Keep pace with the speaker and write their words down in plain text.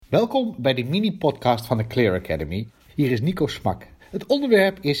Welkom bij de mini-podcast van de Clear Academy. Hier is Nico Smak. Het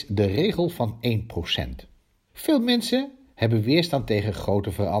onderwerp is de regel van 1%. Veel mensen hebben weerstand tegen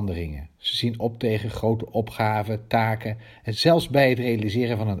grote veranderingen. Ze zien op tegen grote opgaven, taken en zelfs bij het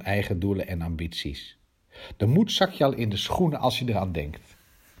realiseren van hun eigen doelen en ambities. De moed zakt je al in de schoenen als je eraan denkt.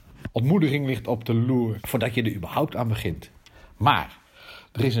 Ontmoediging ligt op de loer voordat je er überhaupt aan begint. Maar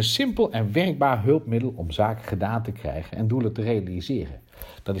er is een simpel en werkbaar hulpmiddel om zaken gedaan te krijgen en doelen te realiseren.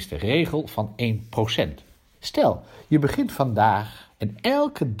 Dat is de regel van 1%. Stel, je begint vandaag en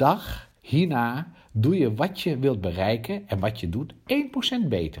elke dag hierna doe je wat je wilt bereiken en wat je doet 1%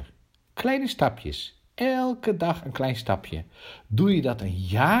 beter. Kleine stapjes, elke dag een klein stapje. Doe je dat een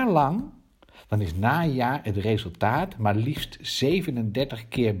jaar lang, dan is na een jaar het resultaat maar liefst 37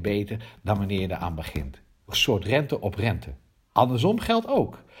 keer beter dan wanneer je eraan begint. Een soort rente op rente. Andersom geldt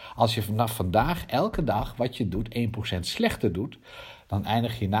ook. Als je vanaf vandaag elke dag wat je doet 1% slechter doet, dan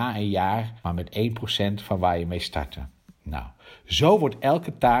eindig je na een jaar maar met 1% van waar je mee startte. Nou, zo wordt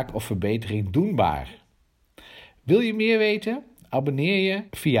elke taak of verbetering doenbaar. Wil je meer weten? Abonneer je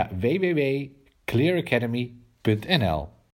via www.clearacademy.nl.